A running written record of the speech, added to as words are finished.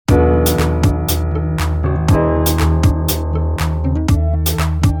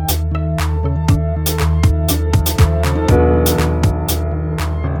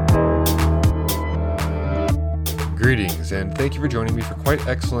thank you for joining me for quite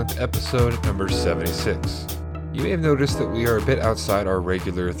excellent episode number 76. You may have noticed that we are a bit outside our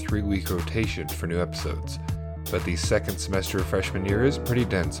regular 3-week rotation for new episodes, but the second semester of freshman year is pretty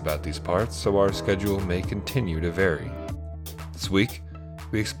dense about these parts, so our schedule may continue to vary. This week,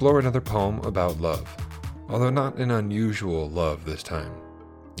 we explore another poem about love, although not an unusual love this time.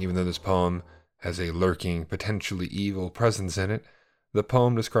 Even though this poem has a lurking, potentially evil presence in it, the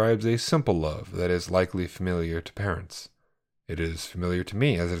poem describes a simple love that is likely familiar to parents. It is familiar to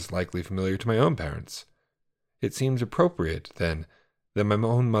me, as it is likely familiar to my own parents. It seems appropriate, then, that my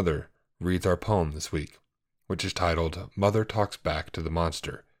own mother reads our poem this week, which is titled Mother Talks Back to the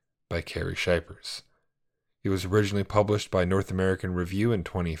Monster by Carrie Shipers. It was originally published by North American Review in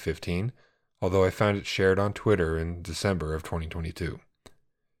 2015, although I found it shared on Twitter in December of 2022.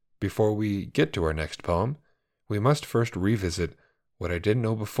 Before we get to our next poem, we must first revisit What I Didn't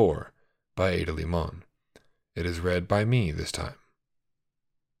Know Before by Ada Limon. It is read by me this time.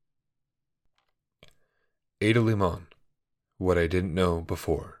 Ada Limon, What I Didn't Know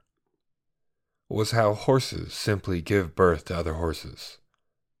Before, was how horses simply give birth to other horses.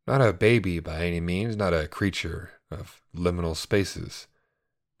 Not a baby by any means, not a creature of liminal spaces,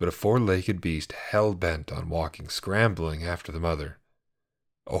 but a 4-legged beast hell-bent on walking, scrambling after the mother.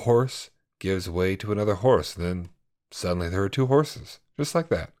 A horse gives way to another horse, and then suddenly there are 2 horses, just like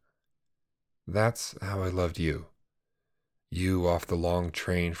that. That's how I loved you. You off the long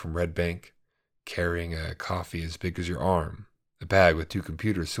train from Red Bank, carrying a coffee as big as your arm, a bag with 2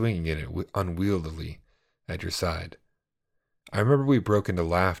 computers swinging in it unwieldily at your side. I remember we broke into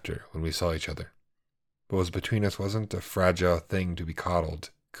laughter when we saw each other. What was between us wasn't a fragile thing to be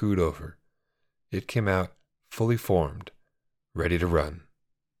coddled, cooed over. It came out fully formed, ready to run.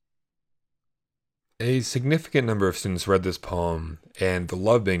 A significant number of students read this poem, and the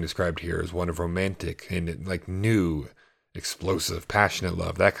love being described here is one of romantic and new, explosive, passionate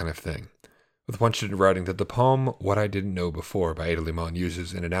love, that kind of thing. With one student writing that the poem What I Didn't Know Before by Ada Limon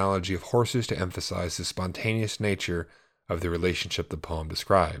uses an analogy of horses to emphasize the spontaneous nature of the relationship the poem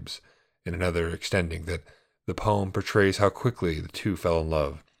describes, and another extending that the poem portrays how quickly the 2 fell in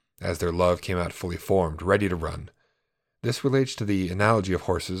love, as their love came out fully formed, ready to run. This relates to the analogy of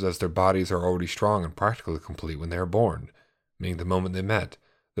horses, as their bodies are already strong and practically complete when they are born, meaning the moment they met,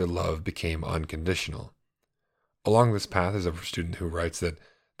 their love became unconditional. Along this path is a student who writes that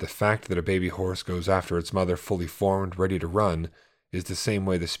the fact that a baby horse goes after its mother fully formed, ready to run, is the same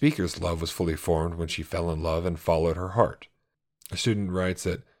way the speaker's love was fully formed when she fell in love and followed her heart. A student writes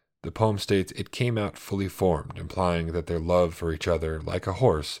that the poem states it came out fully formed, implying that their love for each other, like a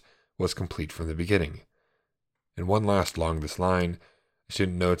horse, was complete from the beginning. And one last along this line, a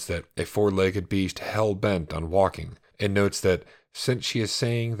student notes that a 4-legged beast hell-bent on walking, and notes that since she is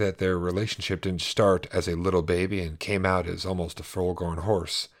saying that their relationship didn't start as a little baby and came out as almost a full-grown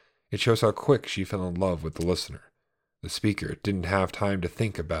horse, it shows how quick she fell in love with the listener. The speaker didn't have time to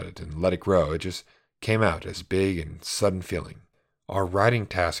think about it and let it grow. It just came out as big and sudden feeling. Our writing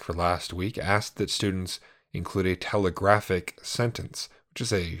task for last week asked that students include a telegraphic sentence, which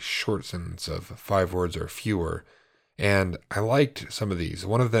is a short sentence of 5 words or fewer, and I liked some of these.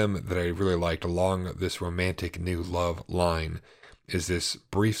 One of them that I really liked along this romantic new love line is this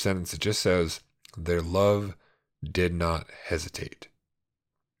brief sentence that just says, "Their love did not hesitate."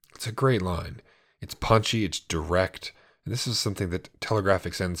 It's a great line. It's punchy, it's direct, and this is something that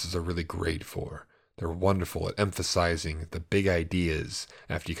telegraphic sentences are really great for. They're wonderful at emphasizing the big ideas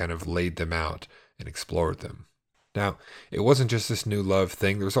after you kind of laid them out and explored them. Now, it wasn't just this new love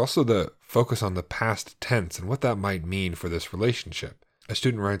thing. There was also the focus on the past tense and what that might mean for this relationship. A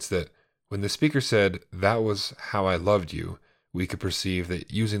student writes that when the speaker said, "That was how I loved you," we could perceive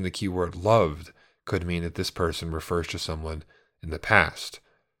that using the keyword loved could mean that this person refers to someone in the past.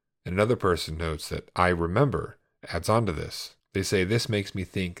 And another person notes that "I remember" adds on to this. They say, "This makes me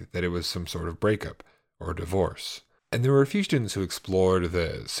think that it was some sort of breakup or divorce." And there were a few students who explored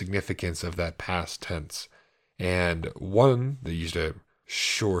the significance of that past tense. And one, they used a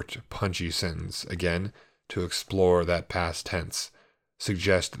short, punchy sentence, again, to explore that past tense,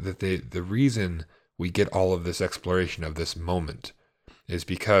 suggest that the reason we get all of this exploration of this moment is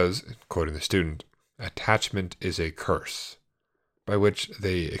because, quoting the student, "attachment is a curse," by which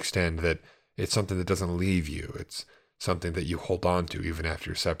they extend that it's something that doesn't leave you. It's something that you hold on to even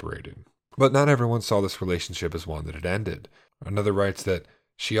after you're separated. But not everyone saw this relationship as one that had ended. Another writes that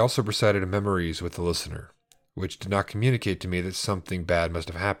she also recited memories with the listener, which did not communicate to me that something bad must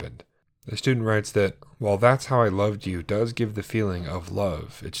have happened. The student writes that, "While That's How I Loved You does give the feeling of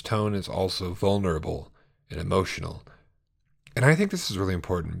love, its tone is also vulnerable and emotional." And I think this is really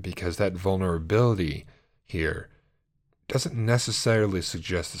important because that vulnerability here doesn't necessarily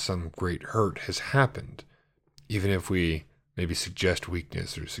suggest that some great hurt has happened, even if we maybe suggest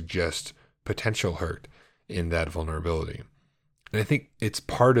weakness or suggest potential hurt in that vulnerability. And I think it's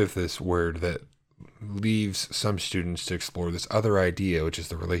part of this word that leaves some students to explore this other idea, which is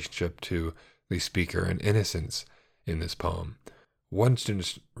the relationship to the speaker and innocence in this poem. One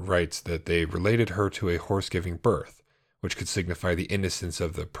student writes that they related her to a horse giving birth, which could signify the innocence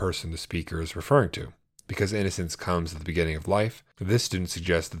of the person the speaker is referring to. Because innocence comes at the beginning of life, this student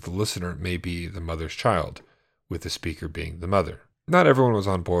suggests that the listener may be the mother's child, with the speaker being the mother. Not everyone was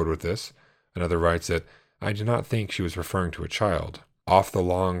on board with this. Another writes that, I do not think she was referring to a child. Off the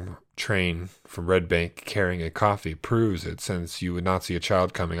long train from Red Bank carrying a coffee proves it, since you would not see a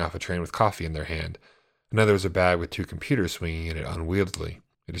child coming off a train with coffee in their hand. Another is a bag with 2 computers swinging in it unwieldily.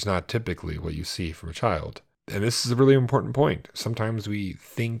 It is not typically what you see from a child. And this is a really important point. Sometimes we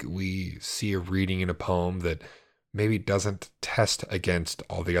think we see a reading in a poem that maybe doesn't test against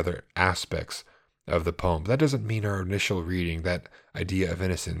all the other aspects of the poem. That doesn't mean our initial reading, that idea of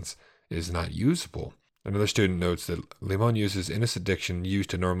innocence, is not usable. Another student notes that Limon uses innocent diction used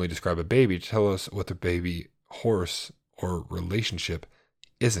to normally describe a baby to tell us what the baby horse or relationship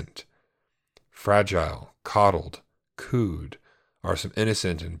isn't. Fragile, coddled, cooed are some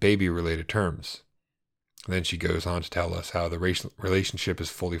innocent and baby-related terms. And then she goes on to tell us how the relationship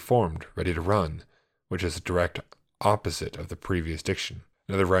is fully formed, ready to run, which is a direct opposite of the previous diction.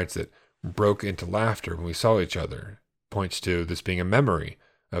 Another writes that broke into laughter when we saw each other, points to this being a memory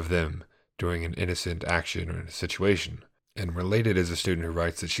of them doing an innocent action or a situation. And related is a student who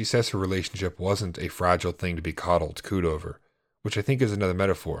writes that she says her relationship wasn't a fragile thing to be coddled, cooed over, which I think is another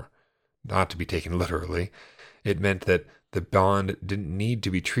metaphor, not to be taken literally. It meant that the bond didn't need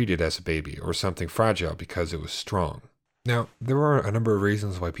to be treated as a baby or something fragile because it was strong. Now, there are a number of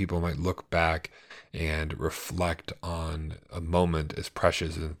reasons why people might look back and reflect on a moment as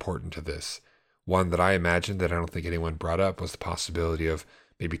precious and important to this. One that I imagined that I don't think anyone brought up was the possibility of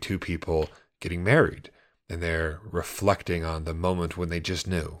maybe 2 people getting married, and they're reflecting on the moment when they just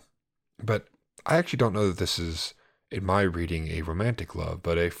knew. But I actually don't know that this is, in my reading, a romantic love,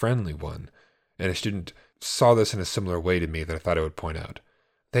 but a friendly one. And a student saw this in a similar way to me that I thought I would point out.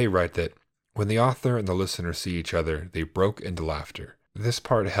 They write that when the author and the listener see each other, they broke into laughter. This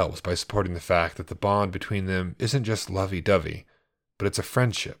part helps by supporting the fact that the bond between them isn't just lovey-dovey, but it's a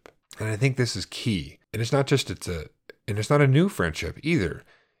friendship. And I think this is key. And it's not a new friendship either.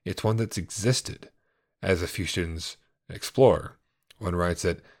 It's one that's existed, as a few students explore. One writes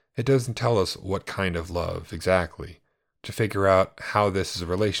that it doesn't tell us what kind of love exactly. To figure out how this is a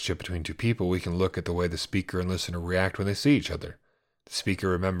relationship between 2 people, we can look at the way the speaker and listener react when they see each other. The speaker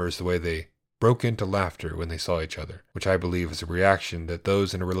remembers the way they broke into laughter when they saw each other, which I believe is a reaction that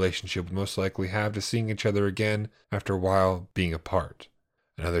those in a relationship would most likely have to seeing each other again after a while being apart.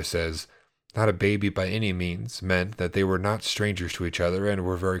 Another says, not a baby by any means meant that they were not strangers to each other and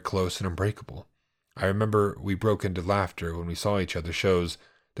were very close and unbreakable. I remember we broke into laughter when we saw each other shows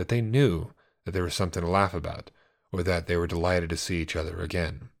that they knew that there was something to laugh about, or that they were delighted to see each other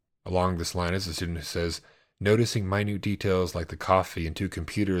again. Along this line is a student who says, noticing minute details like the coffee and 2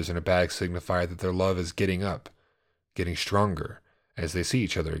 computers in a bag signify that their love is getting stronger, as they see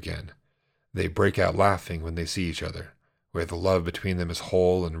each other again. They break out laughing when they see each other, where the love between them is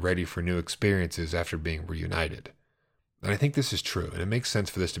whole and ready for new experiences after being reunited. And I think this is true, and it makes sense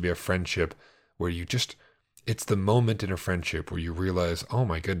for this to be a friendship where it's the moment in a friendship where you realize, oh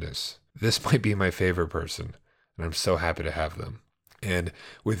my goodness, this might be my favorite person, and I'm so happy to have them. And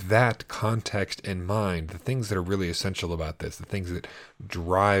with that context in mind, the things that are really essential about this, the things that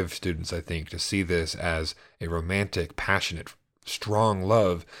drive students, I think, to see this as a romantic, passionate, strong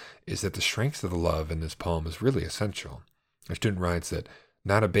love, is that the strength of the love in this poem is really essential. A student writes that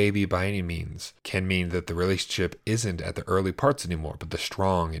not a baby by any means can mean that the relationship isn't at the early parts anymore, but the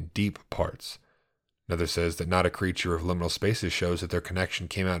strong and deep parts. Another says that not a creature of liminal spaces shows that their connection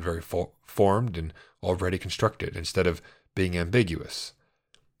came out very formed and already constructed, instead of being ambiguous.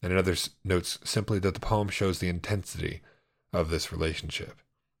 And another notes simply that the poem shows the intensity of this relationship.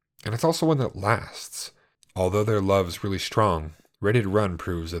 And it's also one that lasts. Although their love is really strong, Ready to Run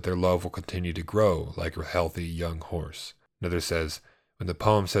proves that their love will continue to grow like a healthy young horse. Another says, when the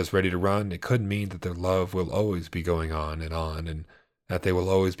poem says ready to run, it could mean that their love will always be going on, and that they will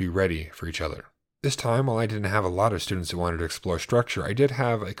always be ready for each other. This time, while I didn't have a lot of students who wanted to explore structure, I did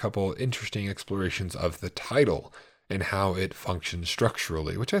have a couple interesting explorations of the title and how it functions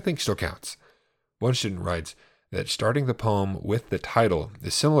structurally, which I think still counts. One student writes that starting the poem with the title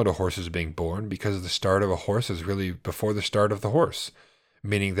is similar to horses being born because the start of a horse is really before the start of the horse,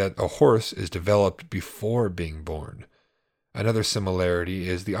 meaning that a horse is developed before being born. Another similarity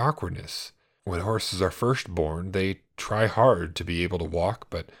is the awkwardness. When horses are first born, they try hard to be able to walk,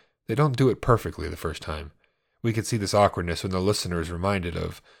 but they don't do it perfectly the first time. We can see this awkwardness when the listener is reminded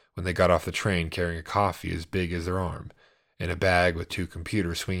of when they got off the train carrying a coffee as big as their arm, and a bag with 2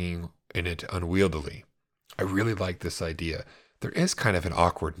 computers swinging in it unwieldily. I really like this idea. There is kind of an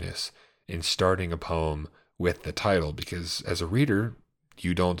awkwardness in starting a poem with the title, because as a reader,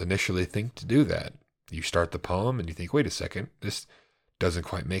 you don't initially think to do that. You start the poem and you think, wait a second, this doesn't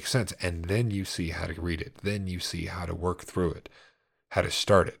quite make sense. And then you see how to read it. Then you see how to work through it, how to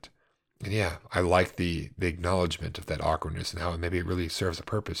start it. And yeah, I like the acknowledgement of that awkwardness and how maybe it really serves a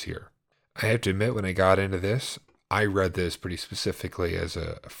purpose here. I have to admit, when I got into this, I read this pretty specifically as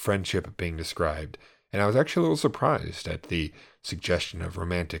a friendship being described. And I was actually a little surprised at the suggestion of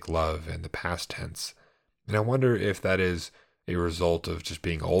romantic love and the past tense. And I wonder if that is a result of just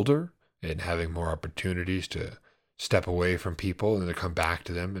being older and having more opportunities to step away from people and to come back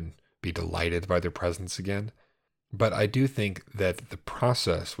to them and be delighted by their presence again. But I do think that the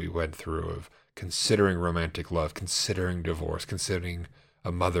process we went through of considering romantic love, considering divorce, considering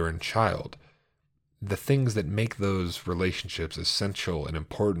a mother and child, the things that make those relationships essential and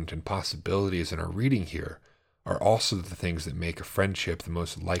important and possibilities in our reading here are also the things that make a friendship the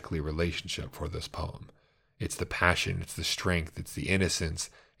most likely relationship for this poem. It's the passion, it's the strength, it's the innocence,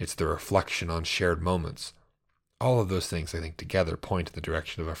 it's the reflection on shared moments. All of those things, I think, together point in the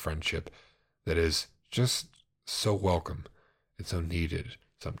direction of a friendship that is just so welcome and so needed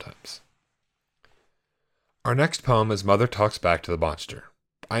sometimes. Our next poem is Mother Talks Back to the Monster.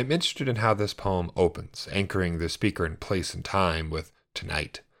 I am interested in how this poem opens, anchoring the speaker in place and time with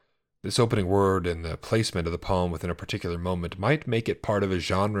tonight. This opening word and the placement of the poem within a particular moment might make it part of a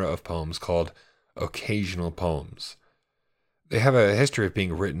genre of poems called occasional poems. They have a history of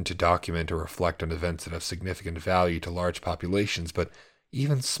being written to document or reflect on events that have significant value to large populations, but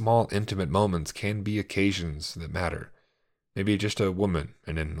even small intimate moments can be occasions that matter. Maybe just a woman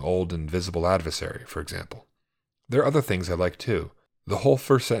and an old invisible adversary, for example. There are other things I like too. The whole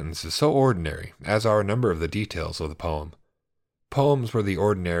first sentence is so ordinary, as are a number of the details of the poem. Poems where the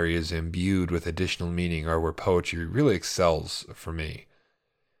ordinary is imbued with additional meaning are where poetry really excels for me.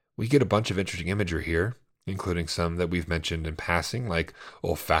 We get a bunch of interesting imagery here, including some that we've mentioned in passing, like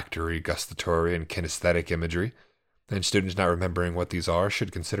olfactory, gustatory, and kinesthetic imagery, and students not remembering what these are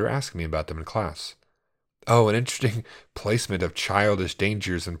should consider asking me about them in class. Oh, an interesting placement of childish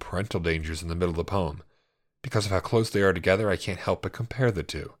dangers and parental dangers in the middle of the poem. Because of how close they are together, I can't help but compare the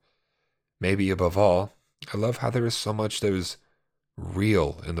two. Maybe above all, I love how there is so much that is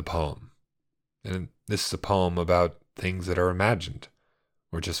real in the poem. And this is a poem about things that are imagined,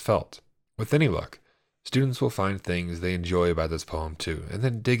 or just felt. With any luck, students will find things they enjoy about this poem too, and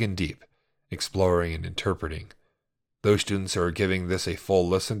then dig in deep, exploring and interpreting. Those students who are giving this a full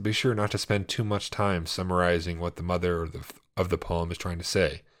listen, be sure not to spend too much time summarizing what the mother of the poem is trying to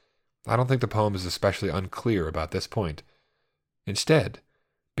say. I don't think the poem is especially unclear about this point. Instead,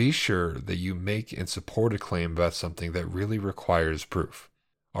 be sure that you make and support a claim about something that really requires proof.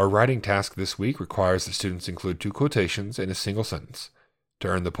 Our writing task this week requires that students include 2 quotations in a single sentence. To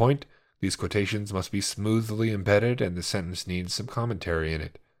earn the point, these quotations must be smoothly embedded and the sentence needs some commentary in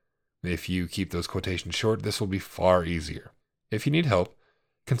it. If you keep those quotations short, this will be far easier. If you need help,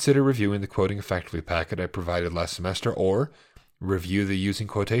 consider reviewing the Quoting Effectively packet I provided last semester, or review the Using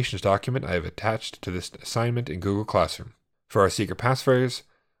Quotations document I have attached to this assignment in Google Classroom. For our secret passphrase,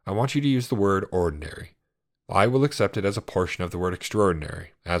 I want you to use the word ordinary. I will accept it as a portion of the word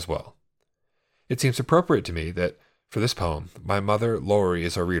extraordinary as well. It seems appropriate to me that, for this poem, my mother, Lori,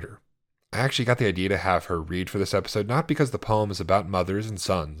 is our reader. I actually got the idea to have her read for this episode not because the poem is about mothers and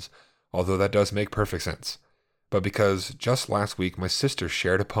sons, although that does make perfect sense, but because just last week my sister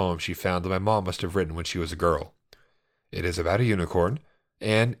shared a poem she found that my mom must have written when she was a girl. It is about a unicorn,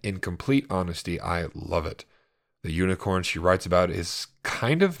 and in complete honesty, I love it. The unicorn she writes about is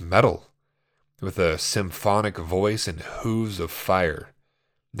kind of metal, with a symphonic voice and hooves of fire.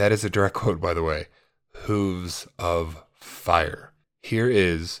 That is a direct quote, by the way. Hooves of fire. Here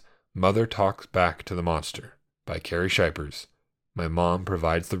is Mother Talks Back to the Monster by Carrie Shipers. My mom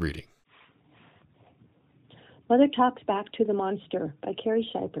provides the reading. Mother Talks Back to the Monster by Carrie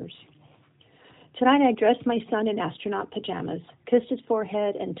Shipers. Tonight I dressed my son in astronaut pajamas, kissed his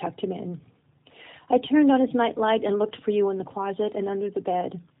forehead, and tucked him in. I turned on his nightlight and looked for you in the closet and under the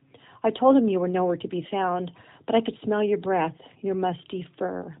bed. I told him you were nowhere to be found, but I could smell your breath, your musty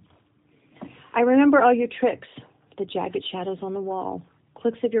fur. I remember all your tricks, the jagged shadows on the wall,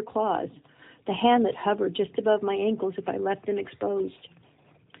 clicks of your claws, the hand that hovered just above my ankles if I left them exposed.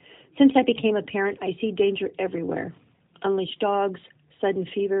 Since I became a parent, I see danger everywhere. unleashed dogs, sudden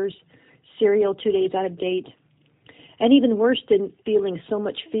fevers, cereal 2 days out of date. And even worse than feeling so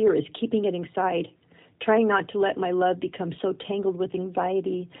much fear is keeping it inside, trying not to let my love become so tangled with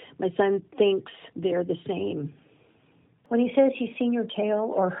anxiety my son thinks they're the same. When he says he's seen your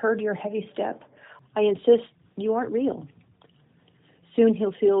tail or heard your heavy step, I insist you aren't real. Soon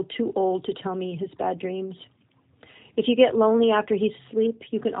he'll feel too old to tell me his bad dreams. If you get lonely after he's asleep,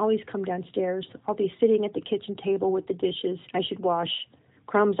 you can always come downstairs. I'll be sitting at the kitchen table with the dishes I should wash,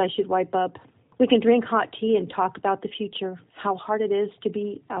 crumbs I should wipe up. We can drink hot tea and talk about the future, how hard it is to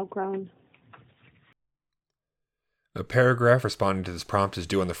be outgrown. A paragraph responding to this prompt is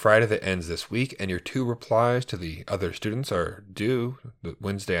due on the Friday that ends this week, and your 2 replies to the other students are due the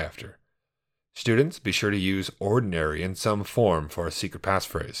Wednesday after. Students, be sure to use ordinary in some form for a secret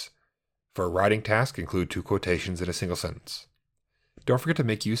passphrase. For a writing task, include 2 quotations in a single sentence. Don't forget to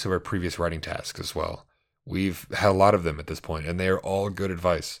make use of our previous writing tasks as well. We've had a lot of them at this point, and they are all good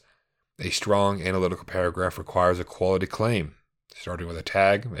advice. A strong analytical paragraph requires a quality claim. Starting with a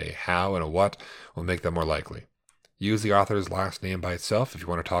tag, a how, and a what will make them more likely. Use the author's last name by itself if you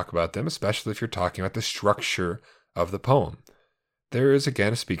want to talk about them, especially if you're talking about the structure of the poem. There is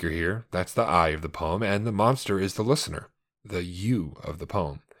again a speaker here, that's the I of the poem, and the monster is the listener, the you of the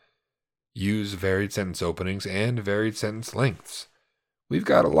poem. Use varied sentence openings and varied sentence lengths. We've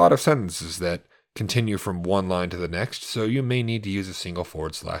got a lot of sentences that continue from one line to the next, so you may need to use a single /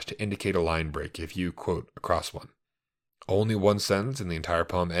 to indicate a line break if you quote across one. Only one sentence in the entire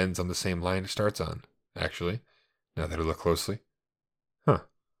poem ends on the same line it starts on, actually, now that I look closely.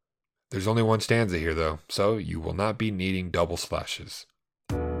 There's only one stanza here, though, so you will not be needing double slashes.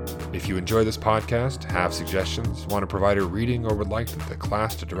 If you enjoy this podcast, have suggestions, want to provide a reading, or would like the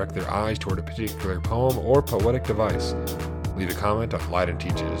class to direct their eyes toward a particular poem or poetic device, leave a comment on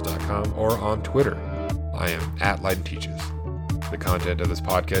lightandteaches.com or on Twitter. I am @lightandteaches. The content of this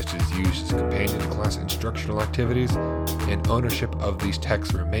podcast is used as a companion to class instructional activities, and ownership of these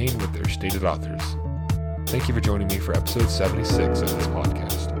texts remain with their stated authors. Thank you for joining me for episode 76 of this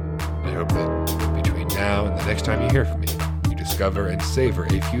podcast. I hope that between now and the next time you hear from me, you discover and savor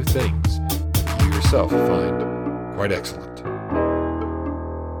a few things that you yourself find quite excellent.